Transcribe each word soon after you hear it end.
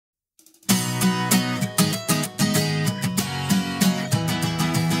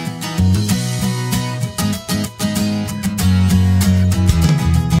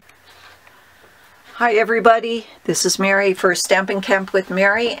Hi everybody, this is Mary for Stampin' Camp with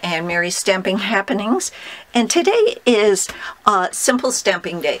Mary and Mary's Stamping Happenings, and today is Simple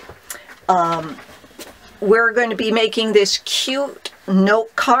Stamping Day. We're going to be making this cute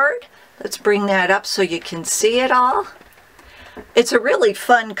note card. Let's bring that up so you can see it all. It's a really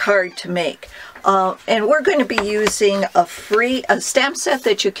fun card to make. And we're going to be using a stamp set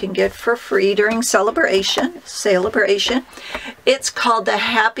that you can get for free during celebration. It's called the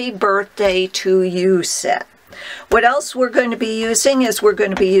Happy Birthday to You set. What else we're going to be using is we're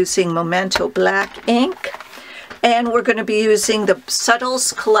going to be using Memento black ink, and we're going to be using the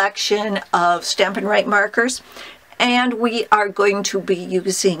Subtles collection of Stampin' Right markers, and we are going to be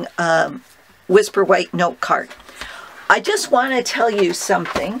using Whisper White note card. I just want to tell you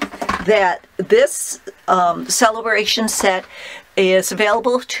something, that this celebration set is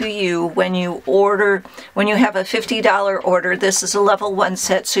available to you when you have a $50 order. This is a level 1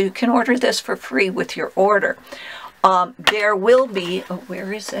 set, so you can order this for free with your order. There will be, oh,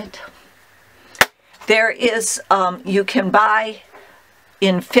 where is it? There is, you can buy,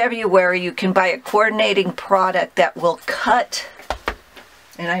 in February, you can buy a coordinating product that will cut,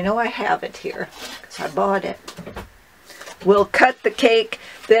 and I know I have it here because I bought it. We'll cut the cake,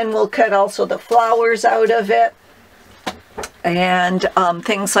 then we'll cut also the flowers out of it, and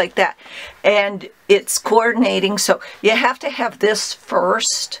things like that. And it's coordinating, so you have to have this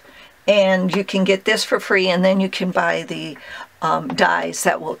first, and you can get this for free, and then you can buy the dies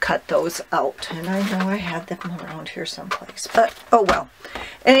that will cut those out. And I know I had them around here someplace, but oh well.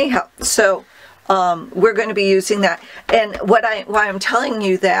 Anyhow, so we're going to be using that, and why I'm telling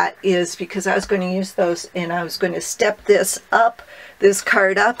you that is because I was going to use those, and I was going to step this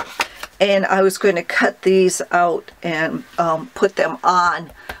card up, and I was going to cut these out and put them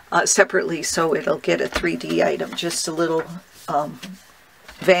on separately, so it'll get a 3D item, just a little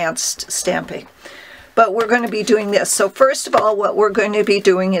advanced stamping. But we're going to be doing this. So first of all, what we're going to be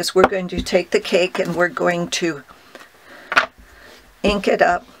doing is we're going to take the cake and we're going to ink it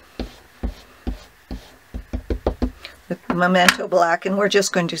up with Memento black, and we're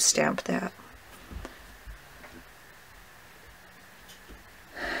just going to stamp that.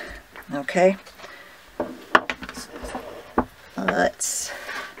 Okay, let's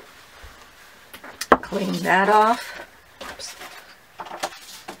clean that off. Oops.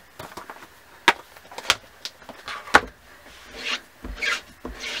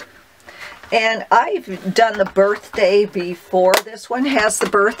 And I've done the birthday before. This one has the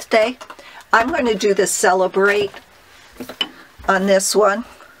birthday. I'm going to do the celebrate on this one,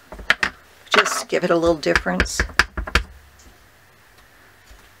 just to give it a little difference.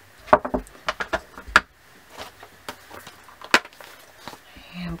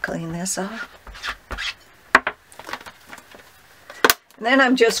 And clean this off. And then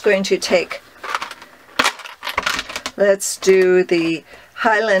I'm just going to take, let's do the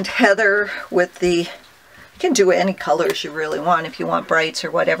Highland Heather with the, you can do any colors you really want if you want brights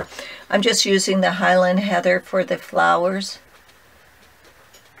or whatever. I'm just using the Highland Heather for the flowers.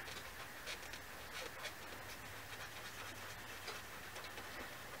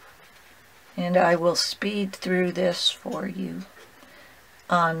 And I will speed through this for you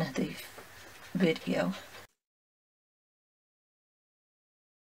on the video.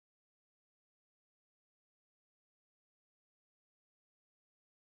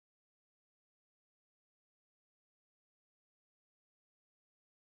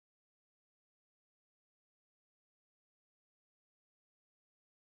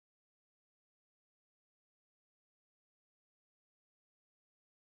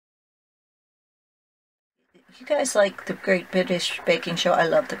 You guys like the Great British Baking Show? I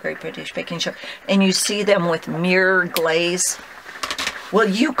love the Great British Baking Show. And you see them with mirror glaze. Well,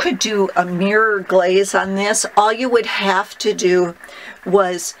 you could do a mirror glaze on this. All you would have to do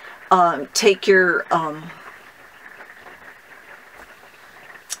was take your, well,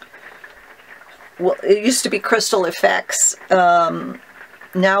 it used to be Crystal Effects.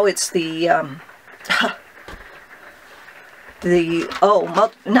 Now it's the,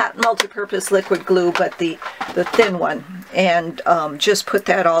 not multi-purpose liquid glue, but the thin one, and just put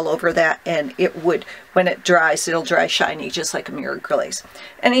that all over that, and it would, when it dries, it'll dry shiny just like a mirror glaze.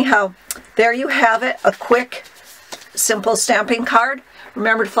 Anyhow, there you have it, a quick simple stamping card.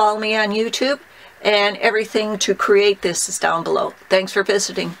 Remember to follow me on YouTube, and everything to create this is down below. Thanks for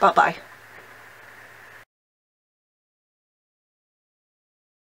visiting. Bye bye.